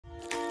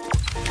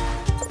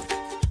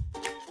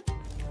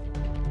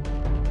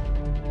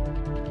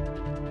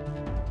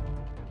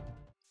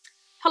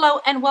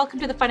Hello and welcome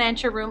to the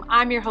Financial Room.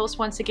 I'm your host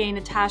once again,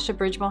 Natasha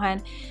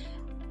Bridgmohan.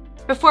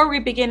 Before we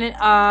begin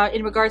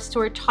in regards to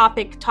our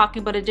topic,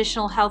 talking about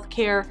additional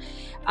healthcare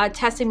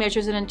testing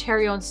measures in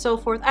Ontario and so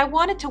forth, I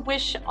wanted to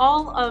wish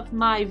all of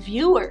my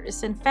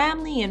viewers and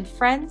family and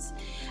friends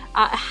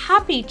a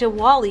happy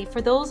Diwali. For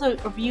those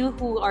of you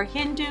who are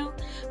Hindu,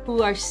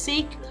 who are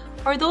Sikh,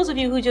 or those of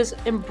you who just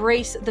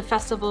embrace the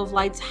Festival of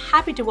Lights,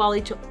 happy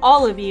Diwali to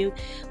all of you.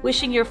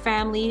 Wishing your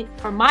family,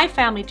 from my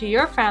family to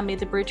your family,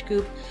 the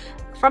BridgGroup,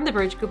 from the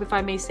BridgGroup, if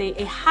I may say,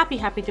 a happy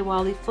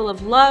Diwali full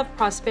of love,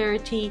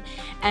 prosperity,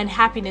 and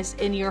happiness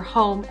in your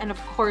home, and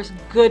of course,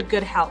 good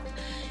health.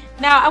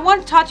 Now, I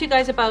want to talk to you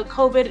guys about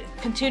COVID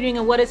continuing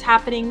and what is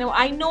happening. Now,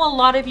 I know a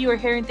lot of you are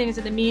hearing things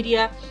in the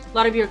media. A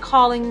lot of you are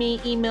calling me,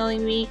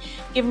 emailing me,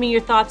 giving me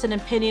your thoughts and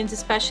opinions,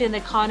 especially in the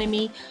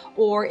economy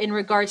or in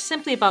regards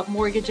simply about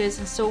mortgages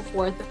and so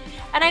forth.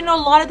 And I know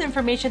a lot of the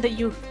information that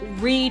you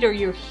read or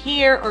you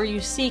hear or you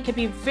see can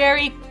be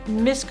very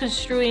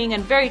misconstruing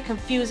and very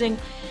confusing,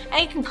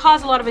 and it can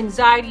cause a lot of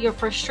anxiety or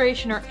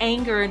frustration or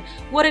anger in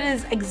what it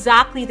is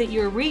exactly that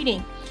you're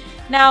reading.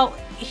 Now,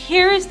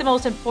 here is the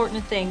most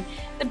important thing.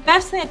 The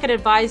best thing I could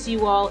advise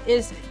you all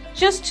is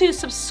just to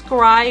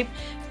subscribe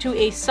to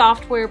a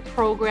software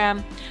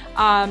program,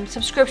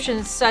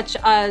 subscriptions such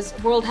as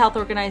World Health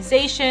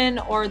Organization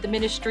or the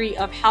Ministry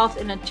of Health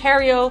in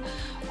Ontario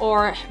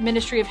or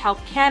Ministry of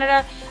Health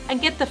Canada,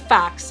 and get the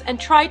facts and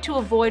try to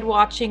avoid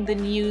watching the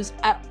news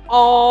at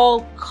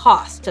all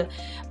costs.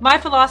 My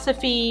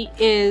philosophy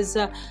is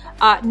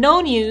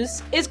no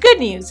news is good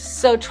news,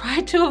 so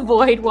try to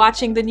avoid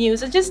watching the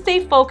news and just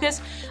stay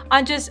focused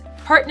on just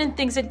pertinent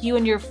things that you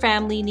and your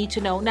family need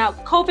to know. Now,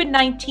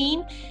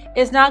 COVID-19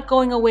 is not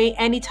going away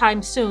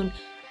anytime soon,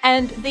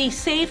 and the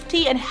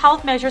safety and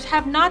health measures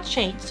have not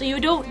changed, so you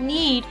don't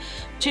need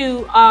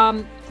to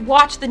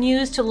watch the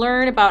news to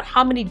learn about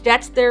how many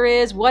deaths there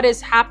is, what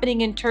is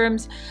happening in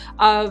terms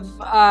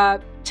of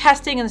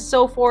testing and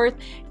so forth.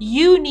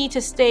 You need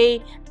to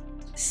stay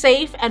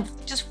safe and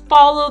just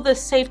follow the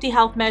safety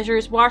health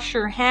measures. Wash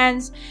your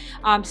hands,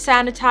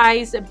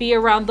 sanitize, be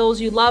around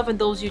those you love and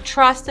those you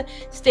trust,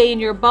 stay in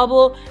your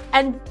bubble,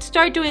 and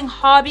start doing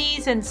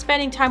hobbies and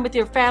spending time with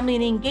your family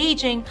and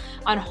engaging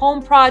on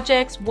home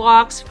projects,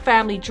 walks,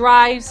 family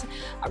drives,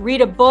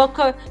 read a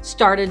book,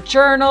 start a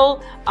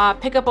journal,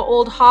 pick up an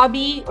old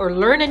hobby or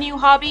learn a new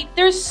hobby.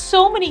 There's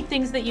so many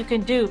things that you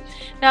can do.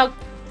 Now,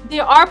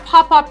 there are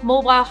pop-up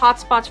mobile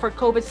hotspots for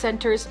COVID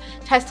centers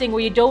testing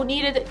where you don't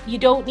need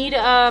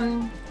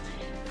an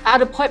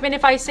appointment,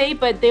 if I say,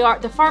 but they are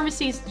the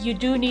pharmacies. You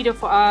do need an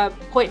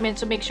appointment,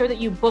 so make sure that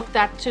you book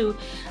that too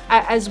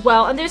as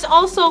well. And there's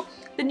also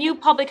the new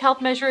public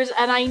health measures,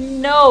 and I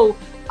know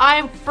I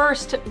am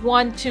first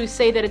one to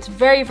say that it's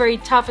very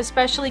tough,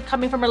 especially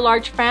coming from a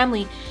large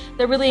family.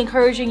 They're really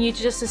encouraging you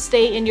to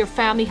stay in your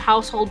family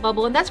household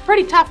bubble, and that's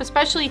pretty tough,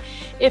 especially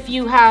if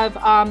you have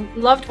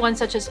loved ones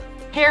such as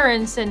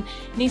parents and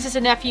nieces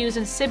and nephews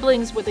and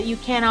siblings that you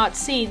cannot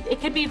see.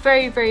 It can be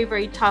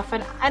very tough,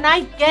 and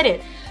I get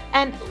it.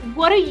 And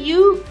what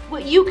you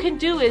can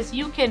do is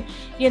you can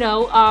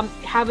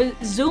have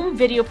a Zoom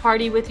video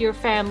party with your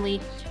family.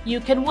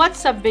 You can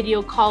WhatsApp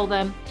video call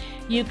them.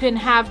 You can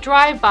have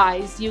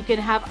drive-bys. You can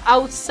have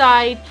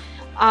outside,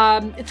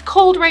 it's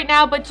cold right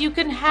now, but you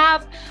can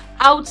have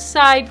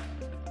outside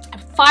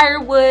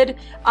firewood,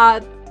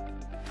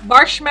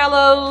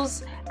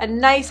 marshmallows, a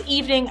nice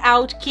evening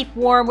out, keep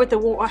warm with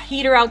a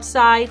heater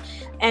outside,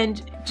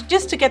 and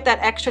just to get that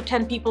extra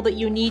 10 people that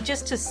you need,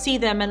 just to see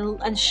them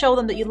and show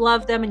them that you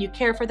love them and you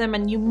care for them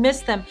and you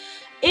miss them.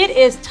 It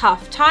is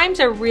tough. Times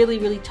are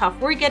really tough.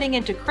 We're getting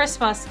into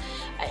Christmas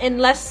in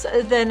less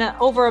than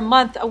over a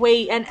month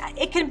away, and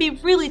it can be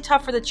really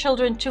tough for the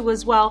children too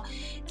as well.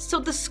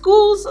 So the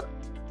schools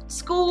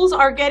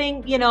are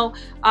getting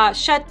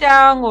shut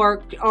down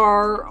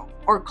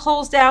or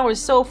closed down or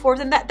so forth,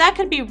 and that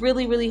could be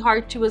really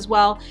hard too as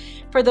well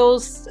for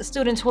those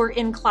students who are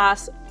in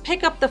class.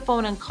 Pick up the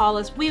phone and call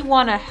us. We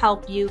want to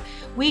help you.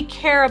 We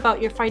care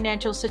about your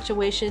financial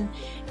situation,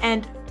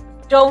 and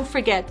don't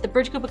forget, the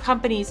BridgGroup of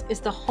companies is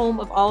the home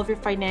of all of your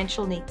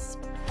financial needs.